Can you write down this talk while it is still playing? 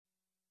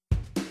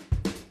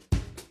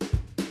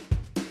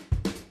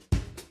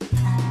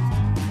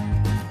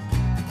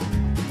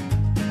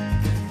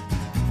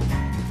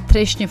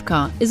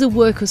Trešnjevka is a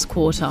workers'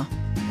 quarter.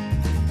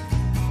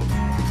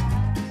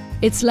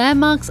 Its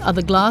landmarks are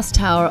the glass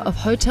tower of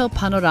Hotel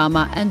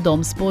Panorama and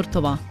Dom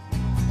Sportova.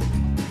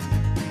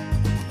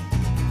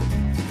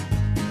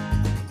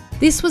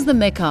 This was the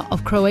mecca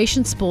of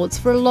Croatian sports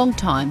for a long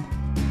time.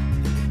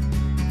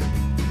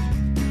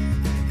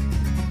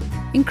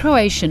 In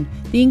Croatian,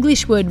 the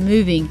English word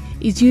moving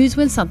is used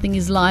when something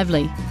is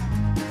lively.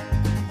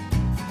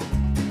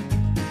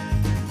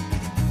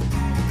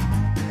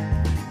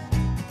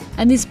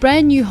 And this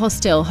brand new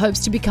hostel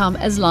hopes to become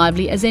as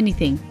lively as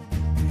anything.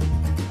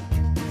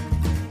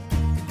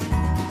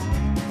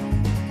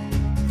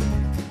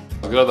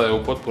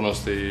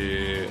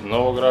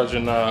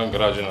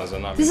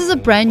 This is a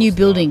brand new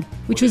building,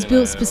 which was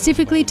built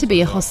specifically to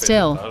be a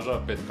hostel.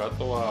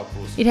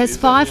 It has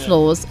 5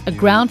 floors, a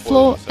ground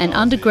floor and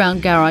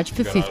underground garage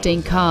for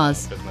 15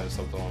 cars.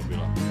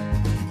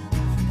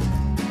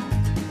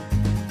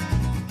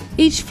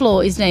 Each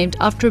floor is named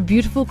after a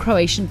beautiful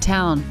Croatian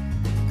town.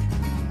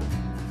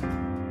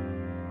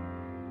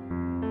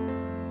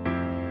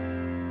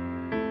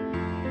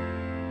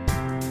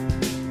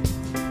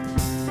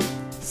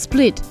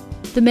 Split,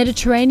 the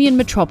Mediterranean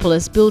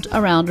metropolis built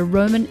around a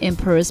Roman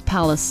emperor's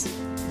palace.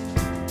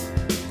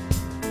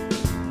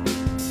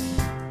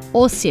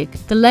 Osijek,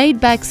 the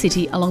laid-back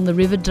city along the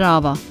river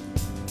Drava.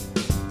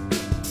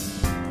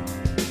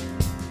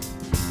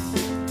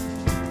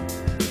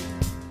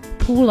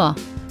 Pula,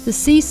 the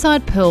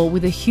seaside pearl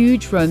with a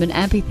huge Roman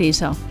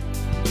amphitheatre.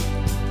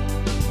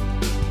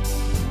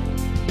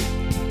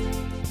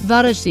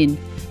 Varaždin,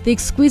 the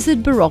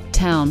exquisite Baroque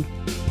town.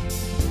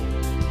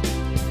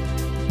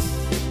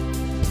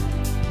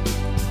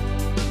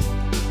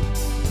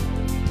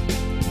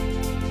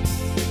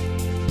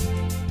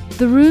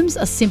 The rooms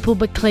are simple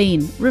but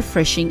clean,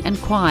 refreshing and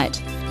quiet.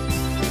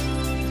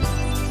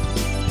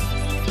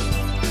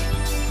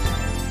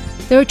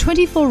 There are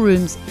 24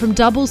 rooms from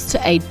doubles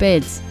to 8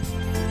 beds.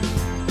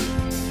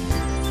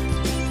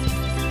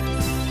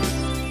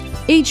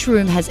 Each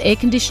room has air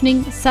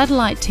conditioning,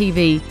 satellite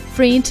TV,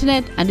 free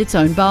internet and its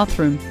own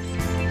bathroom.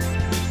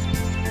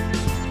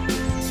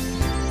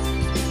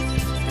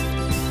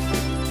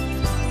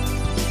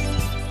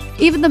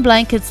 Even the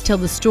blankets tell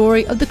the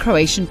story of the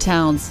Croatian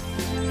towns.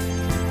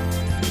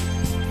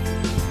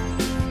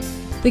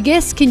 The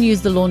guests can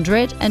use the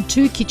laundrette and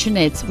 2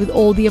 kitchenettes with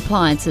all the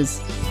appliances.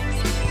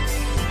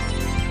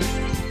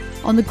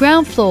 On the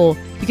ground floor,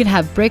 you can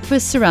have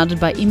breakfast surrounded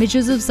by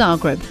images of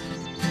Zagreb.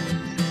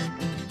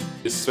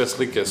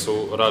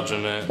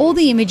 All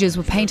the images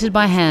were painted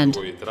by hand.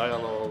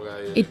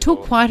 It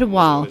took quite a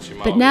while,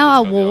 but now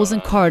our walls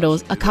and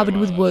corridors are covered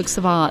with works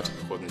of art.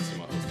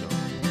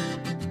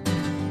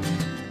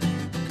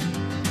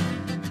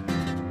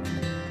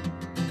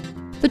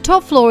 The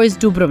top floor is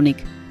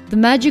Dubrovnik, the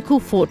magical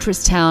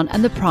fortress town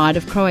and the pride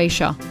of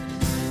Croatia.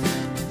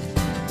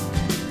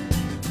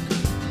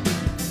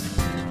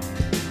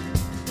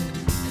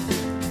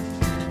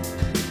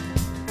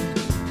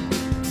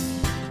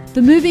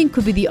 The Move-In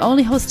could be the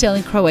only hostel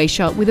in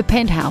Croatia with a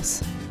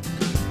penthouse.